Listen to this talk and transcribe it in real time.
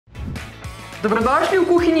Dobrodošli v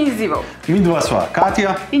kuhinji izzivov. Mi dva sva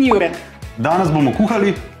Katja In Jure. Danes bomo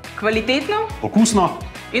kuhali Kvalitetno okusno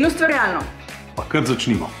in ustvarjalno. Pa kar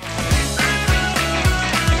začnimo.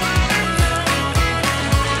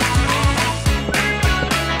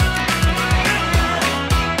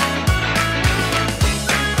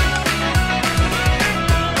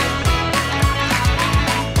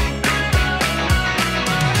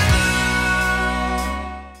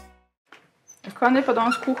 Kaj ne pa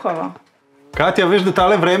danes kuhava? Katja, veš, da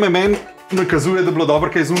tale vreme meni nakazuje, da bi bilo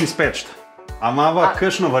dobro kaj zunaj speč. A imava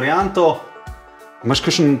kakšno varianto? Imaš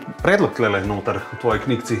kakšen predlog tlele noter v tvoji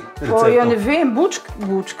knjigci receptov? Ja ne vem, bučke?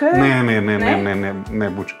 Ne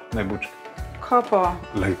bučke. Kaj pa?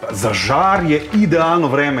 Za žar je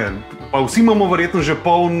idealno vreme. Pa vsi imamo verjetno že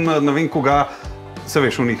poln, ne vem koga, se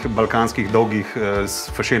veš, unih balkanskih dolgih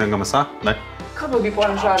fašenega mesa, ne? Kaj pa bi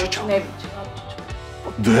poln žaril? Ne bi.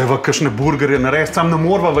 Deva kakšne burgerje narediti, sam ne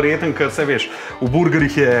morva verjeten, ker se veš, v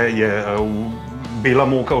burgerjih je bela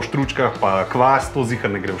moka v štručkah, pa kvas, to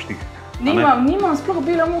zihar ne gre v štih. Nimam sploh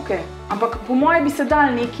bele moke, ampak po moje bi se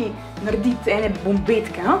dal neki narediti ene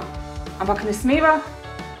bombetke, ampak ne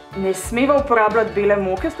smeva uporabljati bele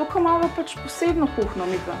moke, zato ko imamo pač posebno kuhno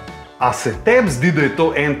midva. A se tebi zdi, da je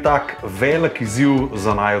to en tak velik izziv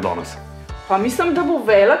za naju danes? Pa mislim, da bo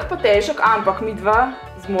velik pa težek, ampak midva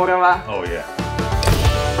zmoreva. Oh je.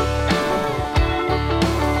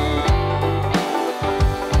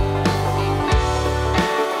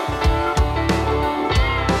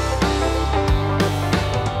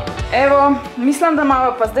 Evo, mislim, da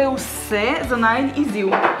imamo pa zdaj vse za najin izziv.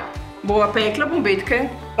 Bova pekla bombetke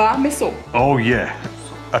pa meso. Oh je.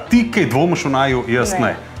 A ti kaj dvomiš v naju? Jaz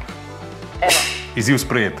ne. Evo. Izziv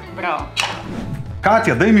sprejet. Bravo.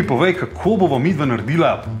 Katja, daj mi povej, kako bova midva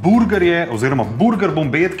naredila burgerje oziroma burger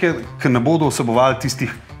bombetke, ki ne bodo vsebovali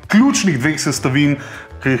tistih ključnih dveh sestavin,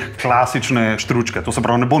 ki jih klasične štručke. To se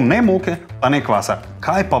pravi, ne bo ne moke, pa ne kvasa.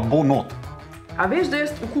 Kaj pa bo not? A veš, da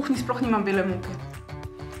jaz v kuhinji sploh nimam bele moke?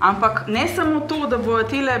 Ampak ne samo to, da bojo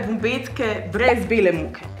tele bombetke brez bele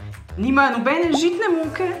moke. Nimajo nobene žitne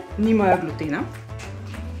moke, nimajo glutena,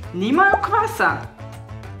 nimajo kvasa.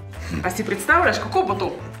 A si predstavljaš, kako bo to?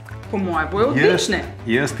 Po moje bojo odlične.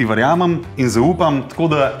 Jaz ti verjamem in zaupam, tako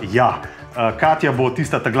da ja. Katja bo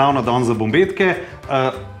tista ta glavna dan za bombetke,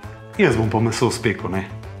 jaz bom pa meso spekel, ne?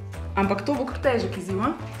 Ampak to bo kar težek izziv,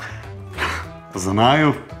 a? Za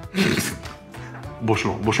naju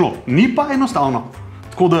bo šlo. Ni pa enostavno.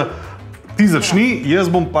 Tako da ti začni, jaz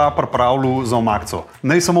bom pa pripravljal za omakco.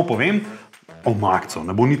 Naj samo povem, omakco.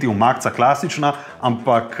 Ne bo niti omakca klasična,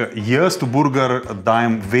 ampak jaz v burger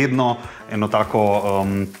dajem vedno eno tako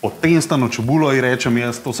potenstano čebulo, ji rečem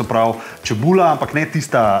jaz, to se pravi čebula, ampak ne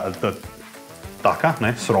tista taka,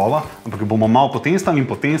 ne, surova, ampak jo bomo malo potenstali in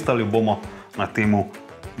potenstali bomo na temu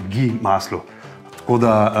ghee maslu. Tako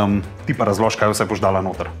da ti pa razloži, kaj vse boš dala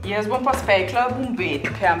noter. Jaz bom pa spekla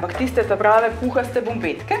bombetke, ampak tiste ta prave kuhaste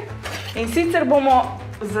bombetke. In sicer bomo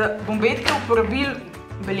z bombetke uporabili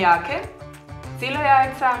beljake, celo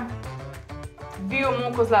jajca, bio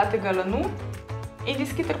moko zlatega lanu,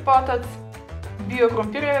 indijski trpotec, bio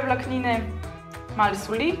krompirjeve vlaknine, malo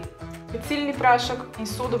soli, pecilni prašek in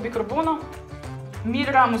sodo bikarbono,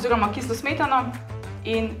 milram oziroma kislo smetano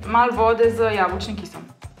in malo vode z jabolčnim kisom.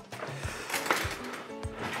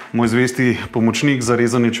 Moj zvesti pomočnik za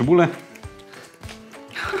rezanje čebule.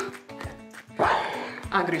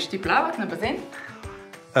 A greš ti plavat na bazen?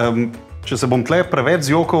 Če se bom tle preveč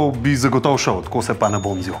zjokal, bi zagotov šel, tako se pa ne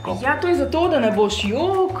bom zjokal. Ja, to je zato, da ne boš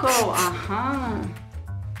jokal, aha.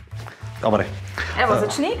 Dobre. Evo,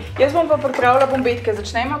 začni. Jaz bom pa pripravila bombetke.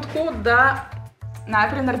 Začnemo tako, da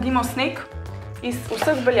najprej naredimo sneg iz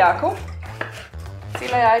vseh beljakov.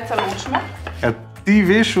 Cela jajca ločimo. Ti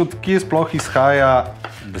veš, od kje sploh izhaja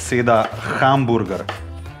beseda hamburger?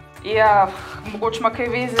 Ja, mogoče ima kaj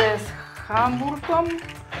veze s hamburgom.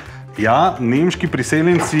 Ja, nemški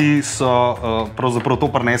priseljenci so pravzaprav to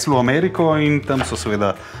prinesli v Ameriko in tam so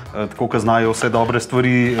seveda, tako kot znajo vse dobre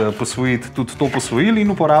stvari posvojiti, tudi to posvojili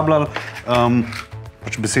in uporabljali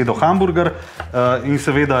pač besedo hamburger. In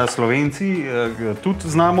seveda Slovenci tudi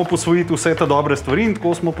znamo posvojiti vse te dobre stvari in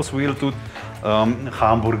tako smo posvojili tudi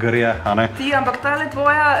hamburgerje, a ne? Ti, ampak tale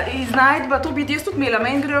tvoja iznajdba, to bi jaz tudi imela,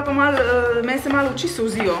 meni se malo oči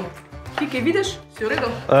solzijo. Ti kaj vidiš? Si v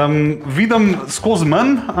redu? Vidim skozi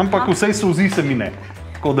manj, ampak vsej solzi se mi ne.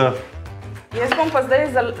 Tako da... Jaz bom pa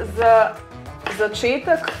zdaj za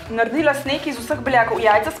začetek naredila sneg iz vseh beljakov.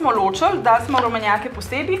 Jajca smo ločili, dali smo rumenjake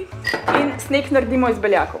posebej in sneg naredimo iz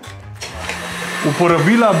beljakov.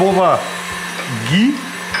 Uporabila bova ghee,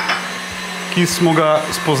 ki smo ga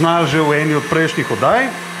spoznali že v eni od prejšnjih oddaj.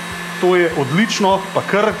 to je odlično, pa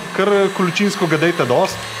kar količinsko ga dajte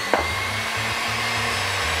dost.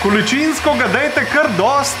 Količinsko ga dajte kar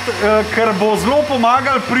dost, ker bo zelo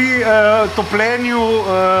pomagal pri topljenju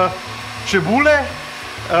čebule.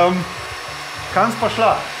 Kam si pa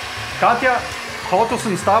šla? Katja, hotel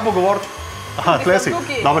sem s tabo govoriti. Aha, tle si.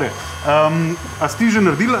 Dobre. A si ti že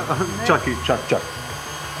naredila? Čakaj.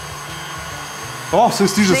 O, se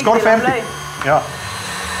si že skoraj fertik. Ja.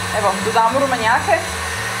 Evo, dodamo rumenjake.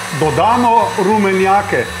 Dodamo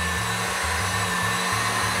rumenjake.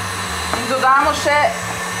 In dodamo še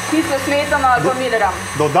kislo smetano ali pa miligram.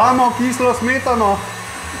 Dodamo kislo smetano.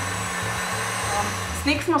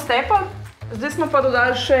 Sneg smo stepali, zdaj smo pa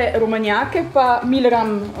dodali še rumenjake pa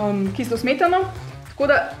miligram kislo smetano.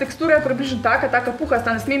 Tako da tekstura je približno taka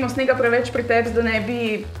puhasta, ne smemo snega preveč pretepsti, da ne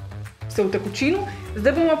bi se utekočinil.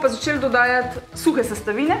 Zdaj bomo pa začeli dodajati suhe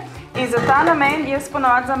sestavine in za ta namen jaz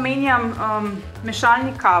ponavadi zamenjam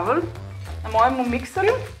mešalni kavelj na mojemu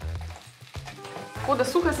mikserju. Tako da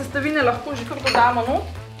suhe sestavine lahko že kar dodamo not.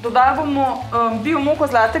 Dodali bomo biomoko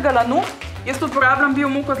zlatega lanu. Jaz uporabljam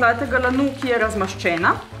biomoko zlatega lanu, ki je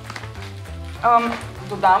razmaščena.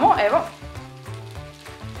 Dodamo, evo.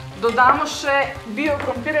 Dodamo še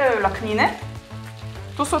biokrompirjeve vlaknine.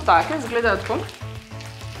 To so take, izgledajo tako.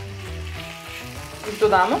 Jih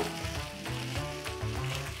dodamo.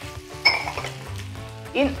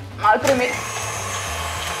 In malo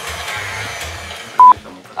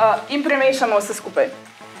premešamo vse skupaj.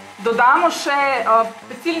 Dodamo še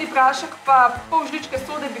pecilni prašek pa pol žličke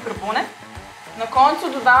sode bikarbone. Na koncu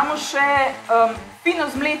dodamo še fino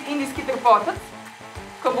zmlet indijski trpotec,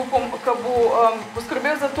 ki bo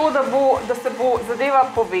poskrbel za to, da se bo zadeva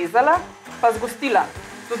povezala pa zgostila.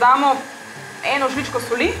 Dodamo eno žličko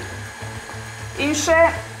soli in še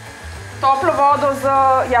toplo vodo z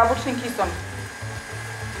jabolčnim kisom.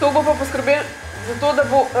 To bo pa poskrbel za to, da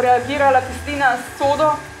bo reagirala kislina s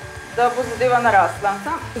sodo, da bo zadeva narasla.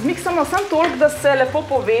 Zmiksamo samo toliko, da se lepo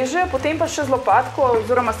poveže, potem pa še z lopatko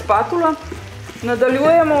oziroma spatulo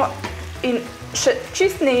nadaljujemo in še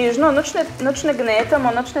čist nežno, nič ne gnetamo,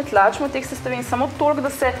 nič ne tlačimo teh sestavin, samo toliko, da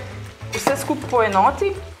se vse skupaj poenoti,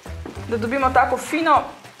 da dobimo tako fino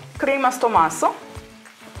kremasto maso.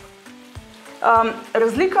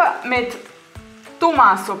 Razlika med to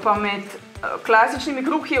maso pa med klasičnimi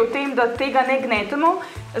kruhi je v tem, da tega ne gnetemo,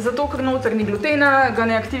 zato ker noter ni glutena, ga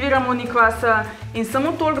ne aktiviramo, ni kvasa in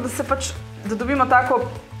samo toliko, da dobimo tako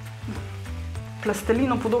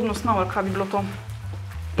plastelino podobno snov, ali kaj bi bilo to.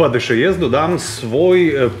 Pa da še jaz dodam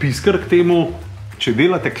svoj pisker k temu, če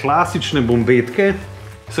delate klasične bombetke,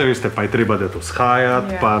 saj veste, pa je treba da to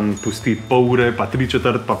shajati, pa pustiti pol ure, pa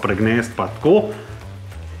 3/4, pa pregnesti, pa tako.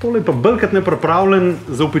 Tole je pa bolj nepripravljen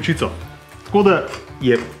za v pečico. Tako da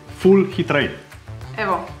je ful hitrej.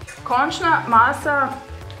 Evo, končna masa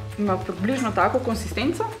ima približno tako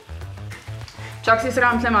konsistenco. Čak si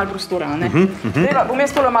sram tle malo prostora, ne? Bom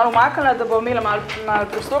jaz tole malo umaknila, da bo imela malo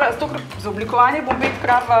prostora, zato ker za oblikovanje bombetk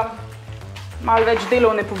raba malo več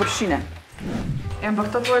delovne površine. Ampak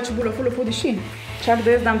ta tvoja čebula ful lepo diši. Čak,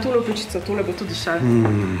 da jaz dam tole v pečico, tole bo tudi dišalo.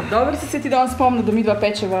 Dobro si se ti danes spomnil, da mi dva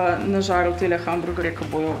pečeva na žaru tele hamburgerje, ki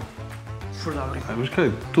bojo ful dobri. Veš kaj,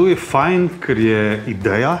 to je fajn, ker je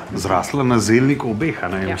ideja zrasla na zelniku obeh.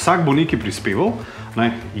 Vsak bo nekaj prispeval.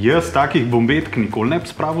 Jaz takih bombetk nikoli ne bi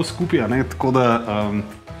spravil skupaj, tako da...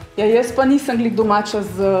 Ja, jaz pa nisem glih domača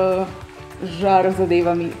z žar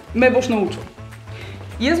zadevami. Me boš naučil.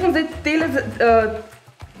 Jaz bom zdaj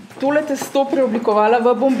tole testo preoblikovala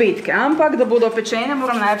v bombetke, ampak da bodo pečene,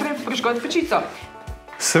 moram najprej prižgati pečico.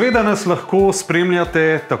 Seveda nas lahko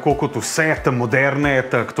spremljate, tako kot vse te moderne,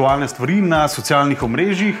 te aktualne stvari na socialnih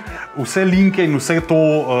omrežjih. Vse linke in vse to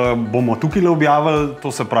bomo tukaj objavili,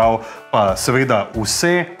 to se pravi, pa seveda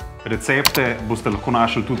vse recepte boste lahko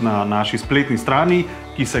našli tudi na naši spletni strani,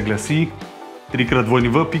 ki se glasi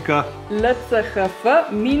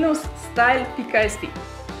www.lchf-style.st.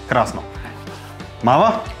 Krasno.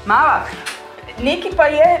 Mava? Mava. Nekaj pa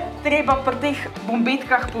je treba pri teh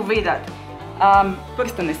bombetkah povedati.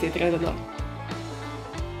 Prstane si je treba dodati.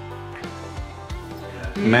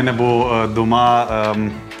 Mene bo doma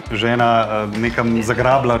žena nekam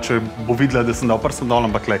zagrabila, če bo videla, da sem dal prstan dol,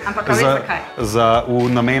 ampak veš zakaj? V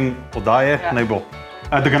namen oddaje naj bo.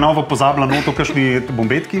 Da ga novo pozabila noto kakšni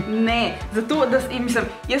bombetki? Ne, zato,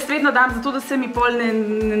 jaz vedno dam zato, da se mi pol ne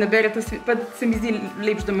nabere, pa se mi zdi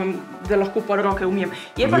lepš, da lahko pol roke umijem.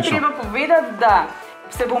 Je pa treba povedati, da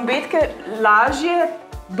se bombetke lažje,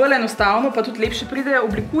 bolj enostavno, pa tudi lepše pridejo,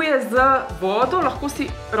 oblikuje z vodo, lahko si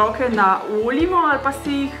roke naoljimo ali pa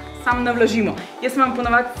si jih samo navlažimo. Jaz imam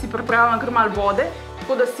ponavadi si pripravljam kar malo vode,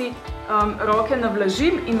 tako da si roke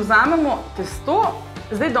navlažim in vzamemo testo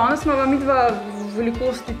Zdaj, danes imamo midva v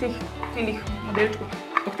velikosti teh modelčkov.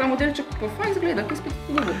 Ampak ta modelček pa fajn zgleda, kaj spet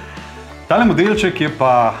podoben. Tale modelček je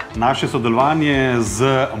pa naše sodelovanje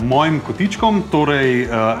z mojim kotičkom, torej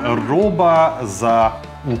roba za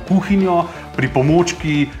v kuhinjo,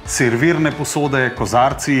 pripomočki, servirne posode,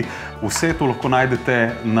 kozarci. Vse to lahko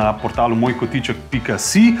najdete na portalu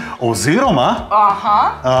mojkotiček.si oziroma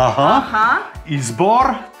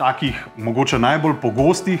izbor takih mogoče najbolj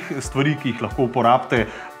pogostih stvari, ki jih lahko uporabite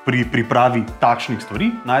pri pripravi takšnih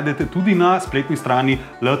stvari, najdete tudi na spletni strani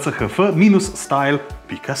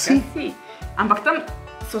lchf-style.si. Ampak tam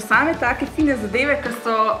so same take fine zadeve, ki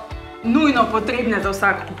so nujno potrebne za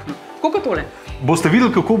vsako kuhinjo. Kako tole? Boste videli,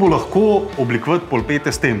 kako bo lahko oblikovati polpete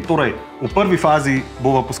s tem. Torej, v prvi fazi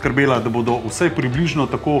bova poskrbela, da bodo vsaj približno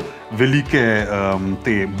tako velike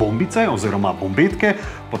te bombice oziroma bombetke,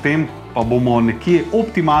 potem pa bomo nekje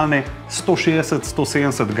optimalne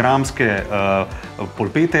 160-170 gramske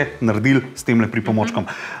polpete naredili s temle pripomočkom.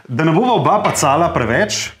 Da ne bova oba pacala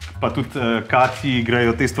preveč, pa tudi Katji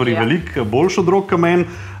grejo te stvari veliko boljšo drog kot meni,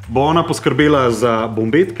 bo ona poskrbela za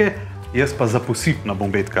bombetke, jaz pa za posip na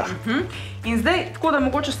bombetkah. In zdaj, tako da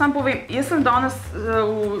mogoče sam povem, jaz sem danes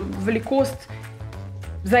v velikost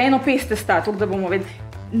za eno pest testa, tako da bomo vedeli.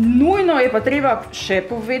 Nujno je pa treba še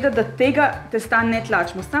povedati, da tega testa ne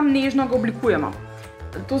tlačimo, sam nežno ga oblikujemo.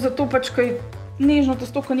 To zato pač, ker je nežno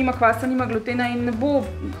testo, ko nima kvasa, nima glutena in ne bo,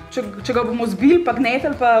 če ga bomo zbili, pa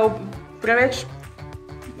gnetili, pa preveč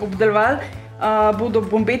obdelovali, bodo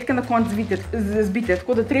bombetke na koncu zbite.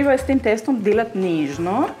 Tako da treba je s tem testom delati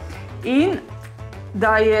nežno in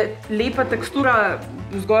da je lepa tekstura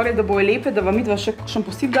zgoraj, da bojo lepe, da vam midva še kakšen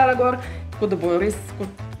posip dala gor, tako da bojo res kot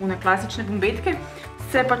one klasične bombetke,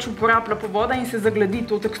 se pač uporablja po voda in se zagladi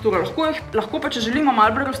to teksturo. Lahko pa, če želimo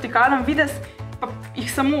malo bolj rustikalen videz, pa jih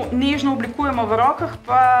samo nežno oblikujemo v rokah,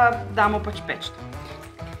 pa damo pač peč.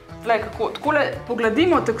 Glej, kako takole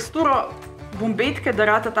pogladimo teksturo bombetke, da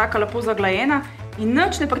rata taka lepo zaglajena in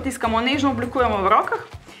nič ne pritiskamo, nežno oblikujemo v rokah.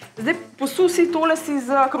 Zdaj posusi tole si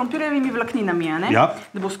z krompirjevimi vlakninami, da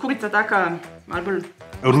bo skurica taka malo bolj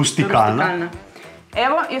rustikalna.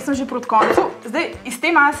 Evo, jaz sem že proti koncu. Zdaj, iz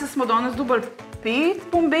te mase smo danes dobili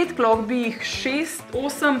 5 bombetk, lahko bi jih 6,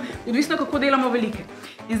 8, odvisno kako delamo velike.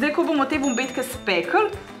 In zdaj, ko bomo te bombetke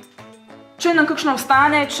spekli, če nam kakšna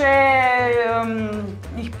ostane, če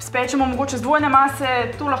jih spečemo mogoče z dvojne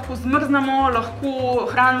mase, to lahko zmrznemo,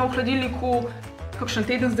 lahko hranimo v hladilniku, kakšen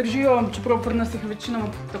teden zdržijo, čeprav pri nas jih večinoma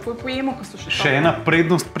takoj pojemo, ko so še tople. Še ena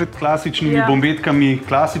prednost pred klasičnimi bombetkami.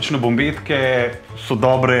 Klasične bombetke so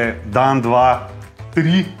dobre dan, dva,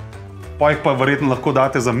 tri, pa jih pa verjetno lahko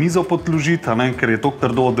date za mizo podložiti, ker je toliko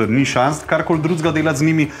trdo, da ni šans karkoli drugega delati z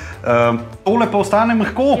njimi. Tole pa ostane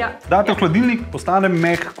mehko, date v hladilnik, ostane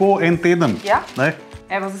mehko en teden.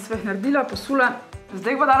 Evo, zdaj sem jih naredila, posula,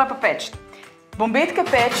 zdaj jih bo dala pa peč. Bombetke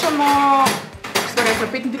pečemo, kako ste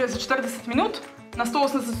rekli, 35-40 minut na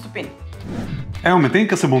 180 stopinj. Evo, medtem,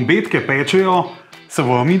 ko se bombetke pečejo, se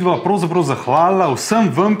bova midva pravzaprav zahvalila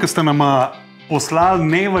vsem vam, ki ste nama poslali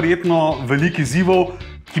neverjetno veliko izzivov,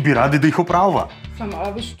 ki bi radi, da jih opravlja. Samo,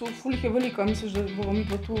 a veš, to ful jih je veliko, misliš, da bova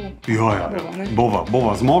midva tu...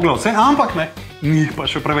 Bova zmogla vse, ampak ne, njih pa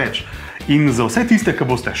še preveč. In za vse tiste, ki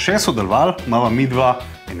boste še sodelovali, imava midva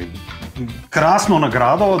krasno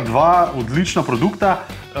nagrado, 2 odlična produkta,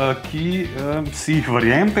 ki si jih,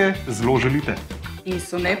 verjemite, zelo želite. In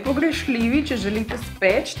so nepogrešljivi, če želite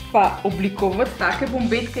speči, pa oblikovati take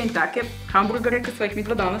bombetke in take hamburgerje, ki sva jih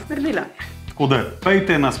midva danes naredila. Tako da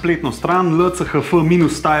pejte na spletno stran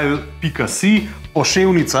lchf-style.si,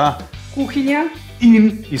 poševnica Kuhinja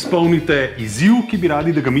in izpolnite izziv, ki bi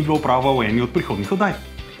radi, da ga midva opravlja v eni od prihodnjih oddaj.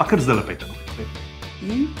 Pa kar zdaj lepejte.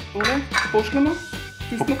 In tole pošljemo,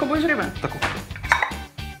 tistim, ko bo žreban. Tako.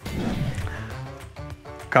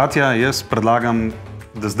 Katja, jaz predlagam,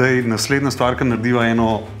 da zdaj naslednja stvar, ki narediva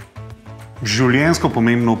eno življenjsko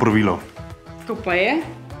pomembno opravilo. To pa je?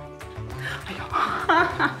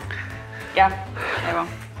 Ja, evo.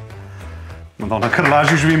 Madonna, kar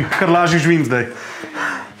lažji živim zdaj.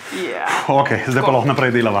 Ok, zdaj pa lahko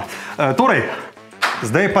naprej delava. Torej,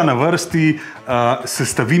 zdaj pa na vrsti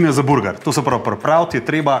sestavine za burger. To se pravi, pripraviti je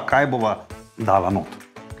treba, kaj bova dala not.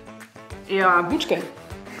 Ja, bučke.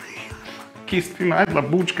 Kje si najdla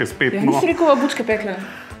bučke spet? Ja, nisi rekel, bučke pekla.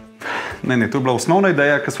 Ne, to je bila osnovna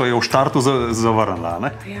ideja, ki sva jo v štartu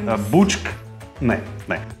zavrnila. Bučk, ne.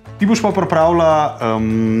 Ti boš pa pripravila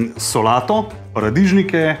solato,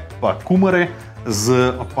 paradižnike, pa kumare,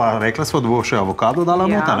 pa rekla sva, da bo še avokado dala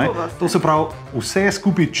nota. To se pravi, vse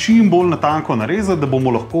skupaj čim bolj natanko narezati, da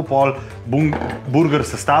bomo lahko pol burger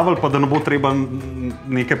sestavili, pa da ne bo treba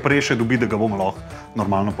nekaj preše dobiti, da ga bomo lahko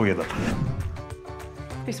normalno pojedali.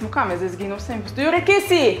 pismo, kam je zdaj zginil vsem? Jure, kje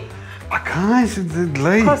si? Pa kaj si,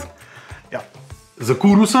 glej? Ja,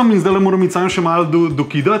 zakuril sem in zdaj moram iti sam še malo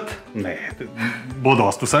dokidati. Ne, bo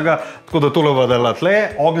dost vsega. Tako da tole vadela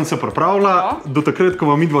tle, ogenj se pripravlja, do takrat,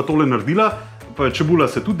 ko vam midva tole naredila, pa čebula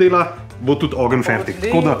se tudi dela, bo tudi ogenj fertik.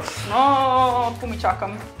 No, ko mi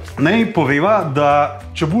čakam. Naj poveva, da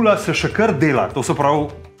čebula se še kar dela, to se pravi,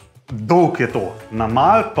 dolg je to. Na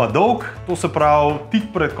mal pa dolg, to se pravi,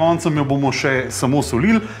 tik pred koncem jo bomo še samo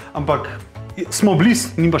solili, ampak smo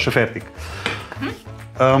blizu, ni pa še fertik.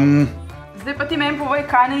 Zdaj pa ti meni povej,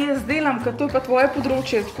 kaj naj jaz delam, ker to je pa tvoje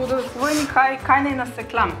področje, tako da povej mi, kaj naj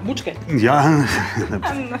naseklam. Bučke? Ja,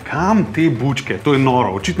 kam te bučke? To je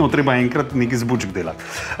noro, očitno treba enkrat nekaj z bučk delati.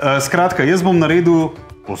 Skratka, jaz bom naredil,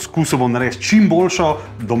 poskusil bom narediti čim boljšo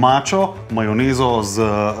domačo majonezo z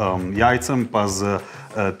jajcem pa z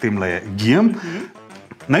temle gijem.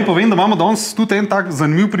 Naj povem, da imamo danes tudi en tak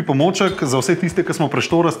zanimiv pripomoček za vse tiste, ki smo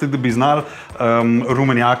preštorasti, da bi znali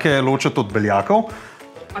rumenjake ločiti od beljakov.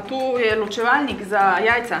 A to je ločevalnik za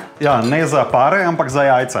jajca? Ja, ne za pare, ampak za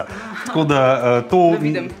jajca. Tako da to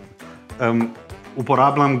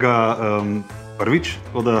uporabljam ga prvič,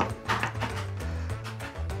 tako da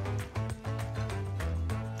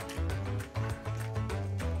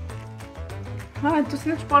Tu se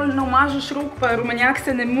nič pol ne umažeš rok, pa rumenjak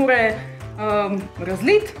se ne more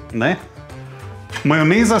razliti? Ne.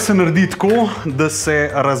 Majoneza se naredi tako, da se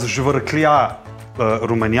razžvrklja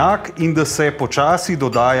rumenjak in da se počasi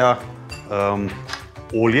dodaja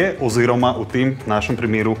olje oziroma v tem našem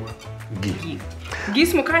primeru gi. Gi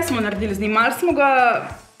smo, kaj smo naredili z njim?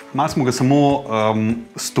 Malo smo ga samo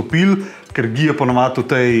stopili, ker gi je ponovadi v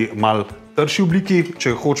tej malo trši obliki,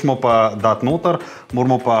 če hočemo pa dati noter,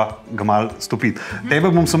 moramo pa ga malo stopiti. Tebe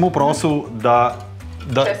bom samo prosil, da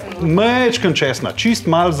mečken česna, čist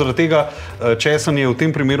malo, zaradi tega česen je v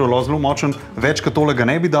tem primeru zelo močen, več kot tole ga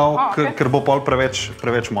ne bi dal, ker bo pol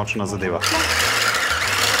preveč močna zadeva.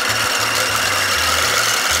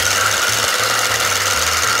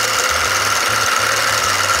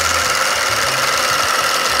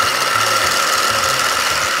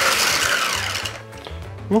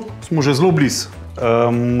 No, smo že zelo blizu.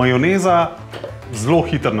 Majoneza zelo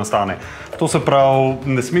hitro nastane. To se pravi,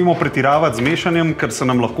 ne smemo pretiravati z mešanjem, ker se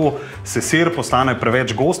nam lahko seser postane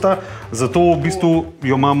preveč gosta. Zato v bistvu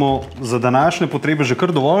jo imamo za današnje potrebe že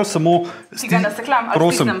kar dovolj, samo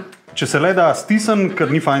prosim, če se le da stisnem, ker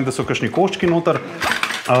ni fajn, da so kakšni koščki noter.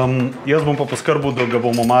 Jaz bom pa poskrbel, da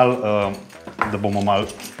bomo malo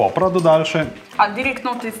popra dodali še. A direkt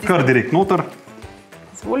noter stisnem? Kar direkt noter.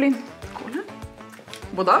 Zvoli.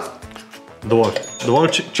 Bo dost?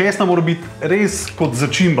 Dovolj česna mora biti res kot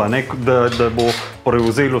začimba, da bo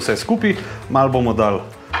prevzelo vse skupaj. Malo bomo dali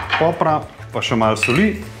popra, pa še malo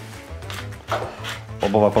soli. Pa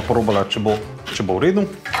bova pa probala, če bo v redu.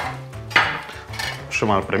 Še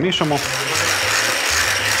malo premešamo.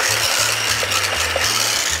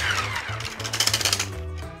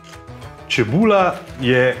 Čebula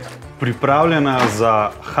je pripravljena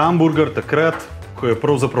za hamburger takrat, ko je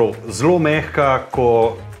pravzaprav zelo mehka,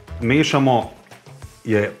 ko mešamo,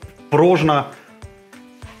 je prožna.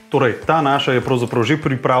 Torej, ta naša je pravzaprav že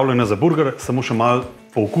pripravljena za burger, samo še malo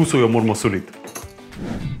po okusu jo moramo soliti.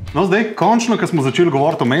 No, zdaj, končno, ko smo začeli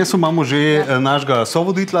govoriti o mesu, imamo že našega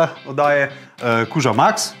sovoditla oddaje, Kuža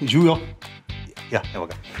Max. Živijo. Ja, evo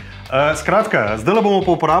ga. Skratka, zdaj bomo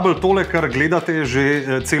pa uporabili tole, kar gledate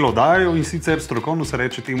že celo oddajo, in sicer strokovno se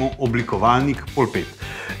reče temu oblikovalnik polpet.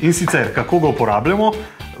 In sicer, kako ga uporabljamo?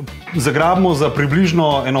 Zagrabimo za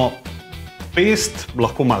približno eno pest,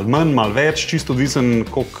 lahko malo manj, malo več, čisto odvisen,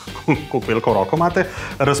 koliko veliko roko imate.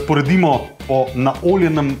 Razporedimo po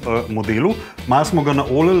naoljenem modelu. Malo smo ga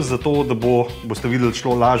naoljili, zato da boste videli,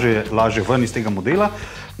 šlo lažje ven iz tega modela.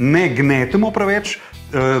 Ne gnetemo preveč,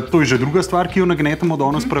 to je že druga stvar, ki jo ne gnetemo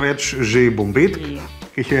danes preveč, že bombetk,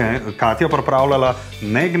 ki jih je Katja pripravljala.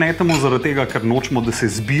 Ne gnetemo zaradi tega, ker nočemo, da se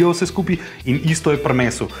zbija vse skupaj, in isto je pri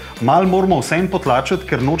mesu. Malo moramo vsem potlačiti,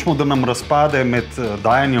 ker nočemo, da nam razpade med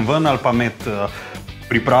dajanjem ven ali pa med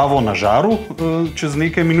pripravo na žaru čez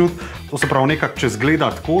nekaj minut. To se pravi, nekako, če zgleda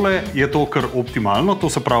takole, je to kar optimalno. To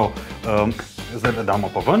se pravi, zdaj le damo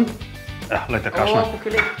pa ven. Glejte,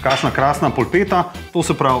 kakšna krasna polpeta. To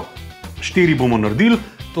se pravi, 4 bomo naredili,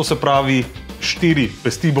 to se pravi, 4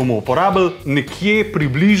 pesti bomo uporabili, nekje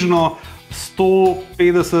približno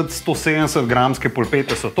 150–170 gramske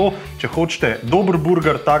polpete so to. Če hočete dober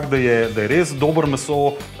burger, tak, da je res dober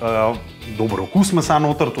meso, dober okus mesa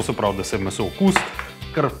noter, to se pravi, da se meso okus,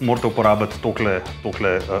 ker morate uporabiti tokle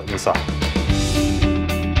mesa.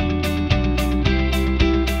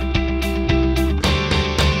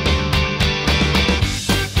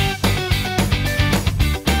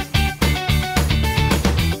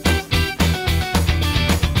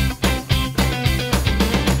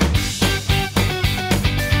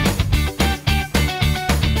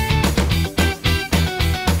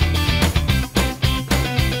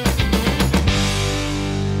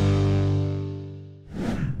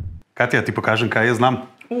 Katja, ti pokažem, kaj jaz znam.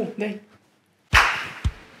 Daj.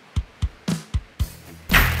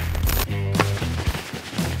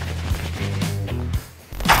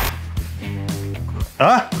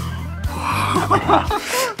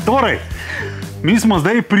 Torej, mi smo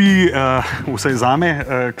zdaj pri, vsaj zame,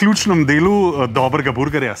 ključnem delu dobrega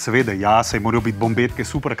burgerja. Seveda, ja, saj morajo biti bombetke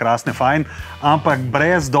super, krasne, fajn, ampak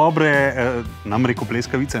brez dobre, nam rekel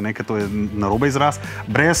pleskavice, ker to je narobe izraz,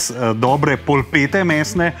 brez dobre polpete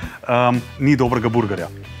mesne ni dobrega burgerja.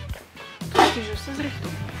 To ti že vse zrihtal.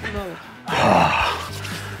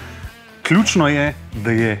 Ključno je,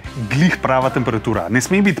 da je glih prava temperatura. Ne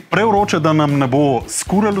sme biti prevroče, da nam ne bo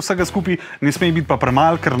skuralo vsega skupaj, ne sme biti pa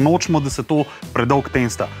premalo, ker nočemo, da se to predolg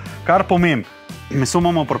tensta. Kar pomeni, meso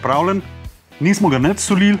imamo pripravljen, nismo ga nič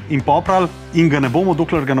solili in poprali in ga ne bomo,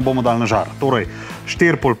 dokler ga ne bomo dali na žar. Torej,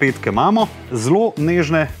 4 polpetke imamo, zelo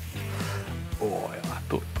nežne.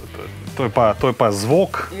 To je pa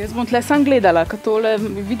zvok. Jaz bom tle sam gledala, ker tole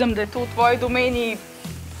vidim, da je to v tvoji domeni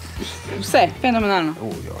vse, fenomenalno.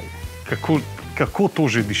 Kako to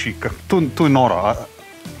že diši? To je noro.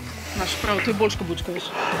 Imaš prav, to je boljška bučka,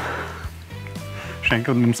 veš. Še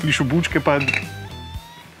enkrat bom slišal bučke, pa...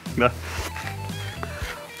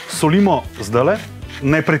 Solimo zdajle,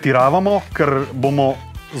 ne pretiravamo, ker bomo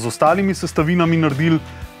z ostalimi sestavinami naredili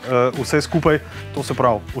vse skupaj. To se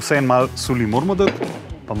pravi, vse en malo soli moramo dati,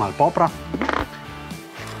 pa malo popra.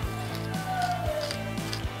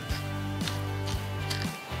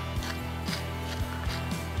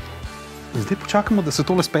 Zdaj počakamo, da se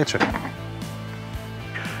tole speče.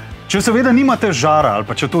 Če seveda nimate žara ali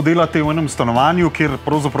pa če to delate v enem stanovanju, kjer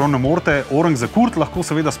pravzaprav ne morete orang zakuriti, lahko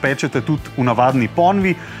seveda spečete tudi v navadni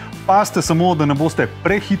ponvi. Pazite samo, da ne boste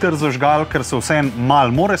prehiter zažgal, ker se vseeno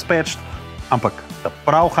malo more speči, ampak ta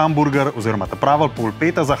prav hamburger oziroma ta prava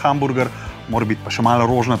polpeta za hamburger mora biti pa še malo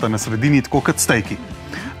rožnata na sredini, tako kot stejki.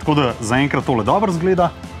 Tako da zaenkrat tole dobro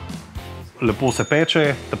zgleda. Lepo se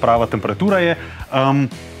peče, ta prava temperatura je.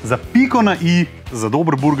 Za piko na i, za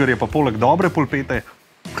dober burger je pa poleg dobre polpete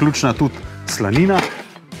ključna tudi slanina,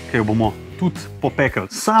 ki jo bomo tudi popekli.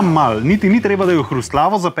 Sam malo, niti ni treba, da jo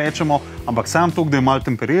hrustlavo zapečemo, ampak sam to, da jo malo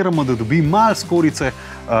temperiramo, da dobi malo skorice,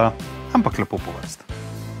 ampak lepo po vrsti.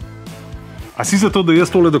 A si za to, da jaz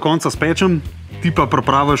tole do konca spečem, ti pa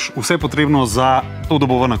pripraviš vse potrebno za to, da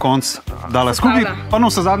bova na koncu dala skupaj, pa no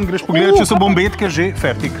vse zadnji greš pogledati, če so bombetke že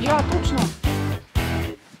fertik. Ja, točno.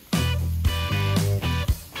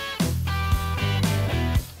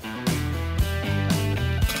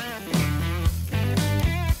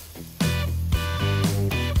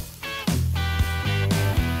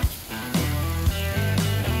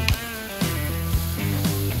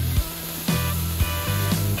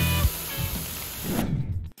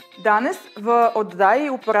 Danes v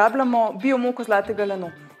oddaji uporabljamo biomoko zlatega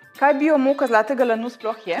lanu. Kaj biomoka zlatega lanu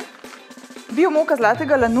sploh je? Biomoka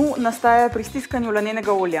zlatega lanu nastaja pri stiskanju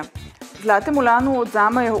lanenega olja. Zlatemu lanu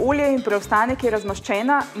odvzamejo olje in preostanek je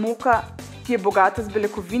razmaščena moka, ki je bogata z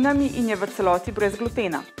beljakovinami in je v celoti brez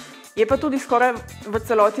glutena. Je pa tudi skoraj v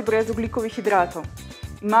celoti brez ogljikovih hidratov.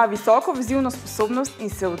 Ima visoko vezivno sposobnost in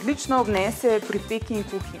se odlično obnese pri peki in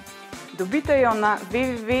kuhinji. Dobite jo na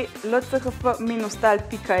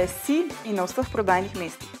www.lchf-stal.si in na vseh prodajnih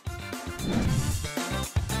mestih.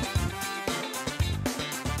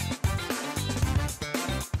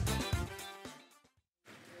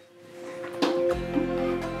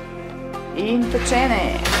 In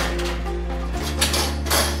pečene.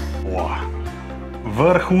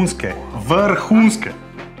 Vrhunske, vrhunske.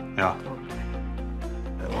 Ja.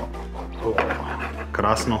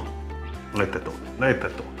 Krasno. Glejte to, glejte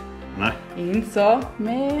to. Ne? In so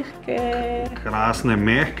mehke. Krasne,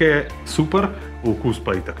 mehke, super, okus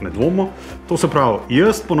pa itak ne dvomimo. To se pravi,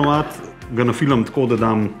 jaz ponovadi ga nafilam tako, da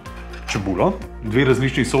dam čebulo, 2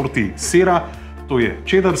 različni sorti sira, to je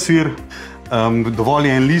cheddar sir, dovolj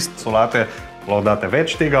je en list solate, lahko date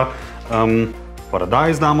več tega,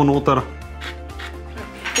 paradajz damo noter.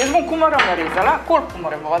 Jaz bom kumaro narezala, koliko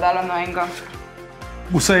kumare bova dala na enega?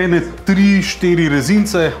 Vse ene 3-4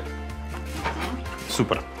 rezince,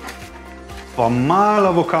 super. Pa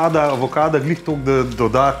malo avokada glih toliko, da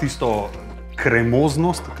doda tisto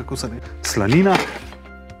kremoznost, kako se ne, slanina.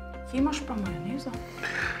 Kje imaš pa majonezo?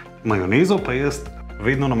 Majonezo pa jaz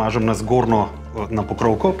vedno namažem na zgornjo, na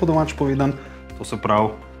pokrovko, po domač povedan. To se pravi,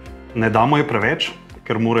 ne damo je preveč,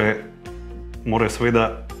 ker more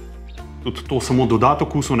seveda tudi to samo dodati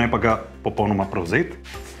okusu, ne pa ga popolnoma prevzeti.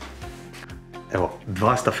 Evo,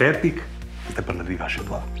 2 sta fertik, zdaj pa narediva še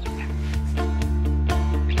 2.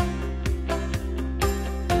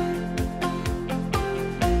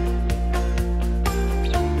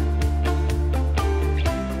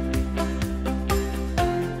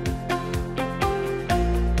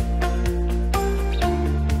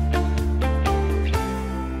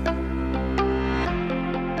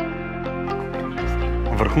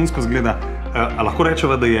 vrhunsko zgleda. A lahko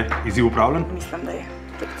rečeva, da je izziv opravljen? Mislim, da je.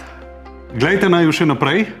 Glejte naju še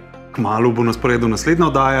naprej, kmalu bo na sporedu naslednja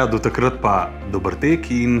oddaja, do takrat pa dober tek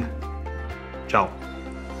in čau.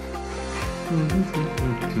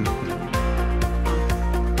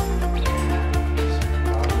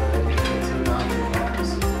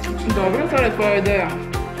 Dobro, to je tvoja ideja.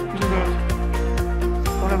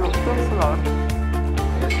 To je bilo dobro.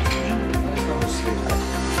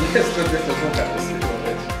 Jaz pa mislim, da je to zelo, kaj